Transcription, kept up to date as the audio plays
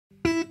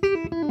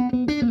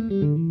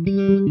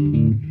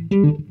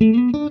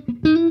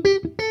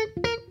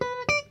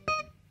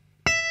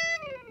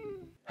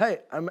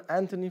I'm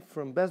Anthony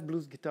from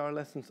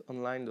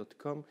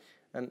bestbluesguitarlessonsonline.com,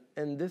 and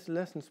in this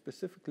lesson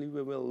specifically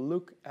we will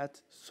look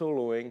at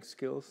soloing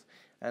skills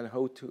and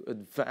how to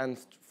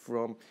advance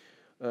from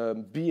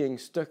being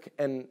stuck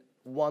in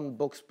one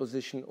box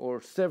position or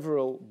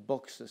several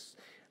boxes.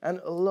 And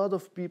a lot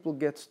of people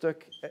get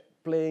stuck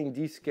playing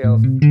these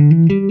scales,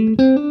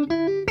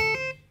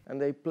 and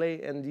they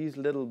play in these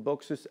little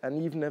boxes,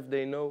 and even if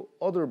they know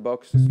other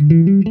boxes,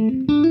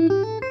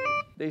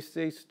 they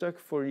stay stuck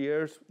for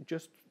years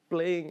just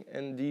playing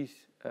in these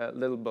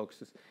little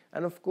boxes.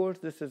 And of course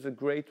this is a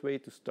great way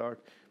to start,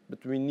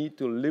 but we need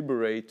to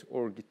liberate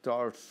our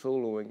guitar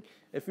soloing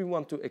if we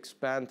want to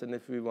expand and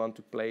if we want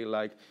to play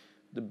like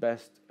the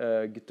best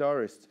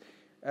guitarists.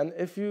 And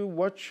if you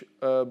watch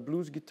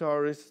blues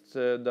guitarists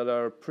that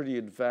are pretty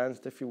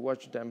advanced, if you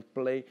watch them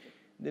play,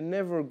 they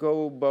never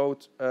go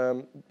about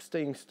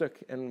staying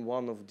stuck in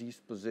one of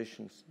these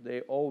positions.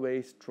 They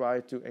always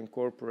try to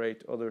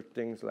incorporate other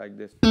things like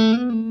this.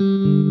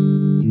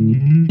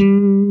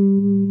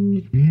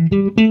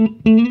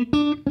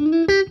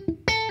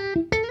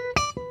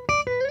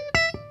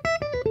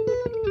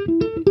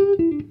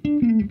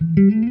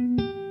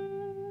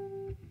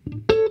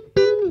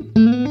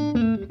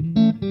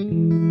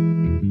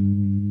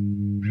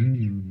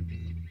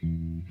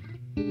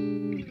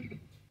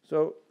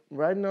 So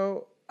right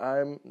now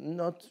I'm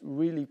not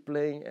really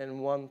playing in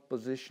one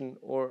position,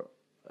 or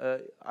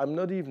I'm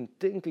not even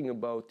thinking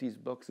about these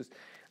boxes.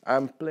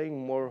 I'm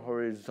playing more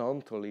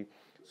horizontally.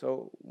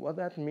 So what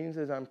that means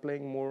is I'm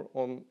playing more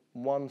on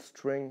one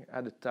string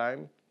at a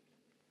time,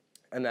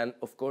 and then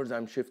of course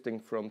I'm shifting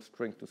from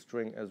string to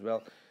string as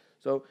well.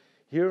 So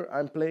here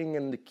I'm playing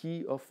in the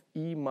key of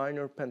E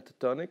minor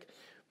pentatonic,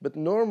 but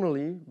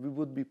normally we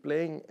would be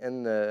playing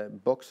in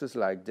boxes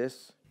like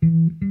this.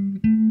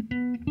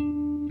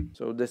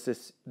 So this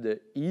is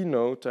the E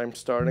note I'm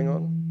starting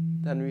on,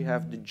 then we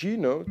have the G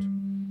note,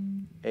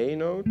 A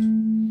note,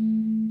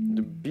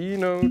 the B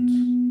note,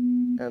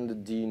 and the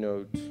D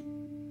note.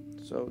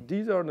 So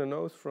these are the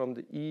notes from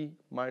the E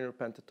minor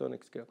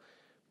pentatonic scale.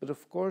 But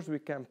of course we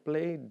can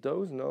play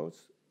those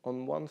notes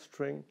on one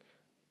string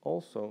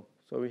also.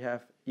 So we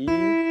have E,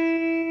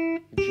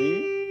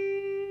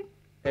 G,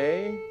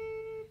 A,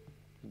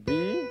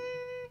 B,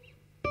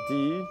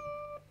 D,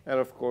 and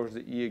of course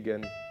the E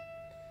again.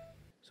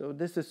 So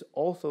this is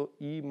also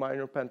E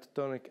minor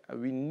pentatonic,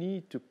 and we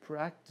need to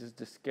practice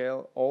the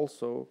scale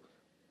also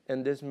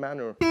in this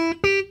manner.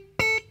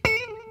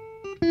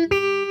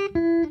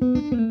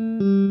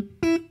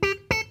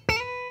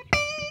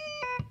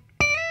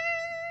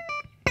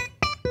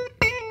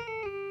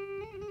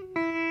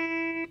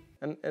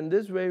 And in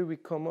this way we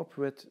come up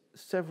with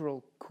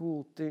several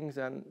cool things,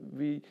 and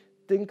we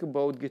think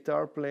about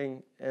guitar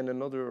playing in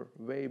another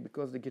way,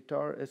 because the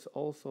guitar is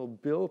also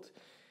built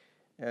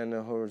in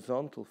a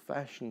horizontal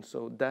fashion.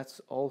 So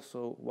that's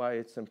also why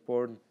it's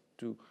important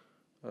to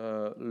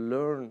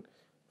learn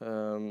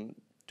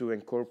to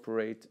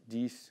incorporate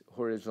these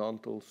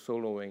horizontal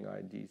soloing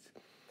ideas.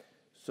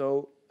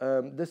 So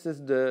this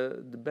is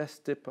the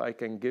best tip I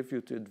can give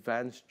you to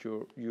advance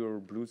your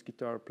blues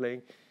guitar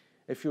playing.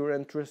 If you're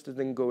interested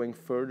in going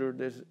further,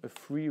 there's a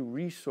free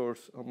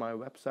resource on my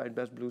website,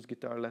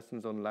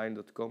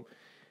 bestbluesguitarlessonsonline.com,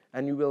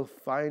 and you will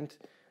find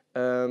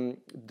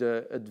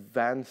the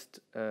advanced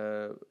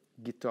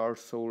guitar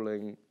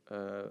soloing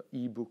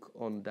ebook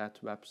on that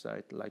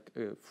website, like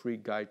a free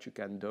guide you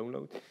can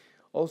download.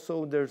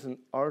 Also, there's an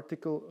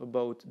article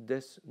about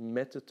this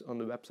method on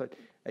the website,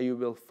 and you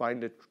will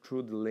find it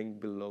through the link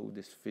below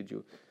this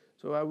video.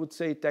 So I would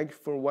say thank you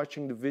for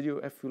watching the video.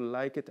 If you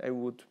like it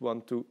and would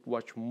want to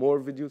watch more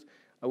videos,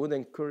 I would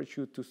encourage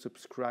you to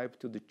subscribe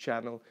to the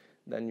channel,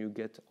 then you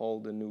get all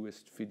the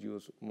newest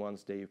videos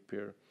once they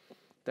appear.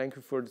 Thank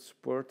you for the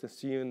support, and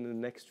see you in the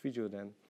next video then.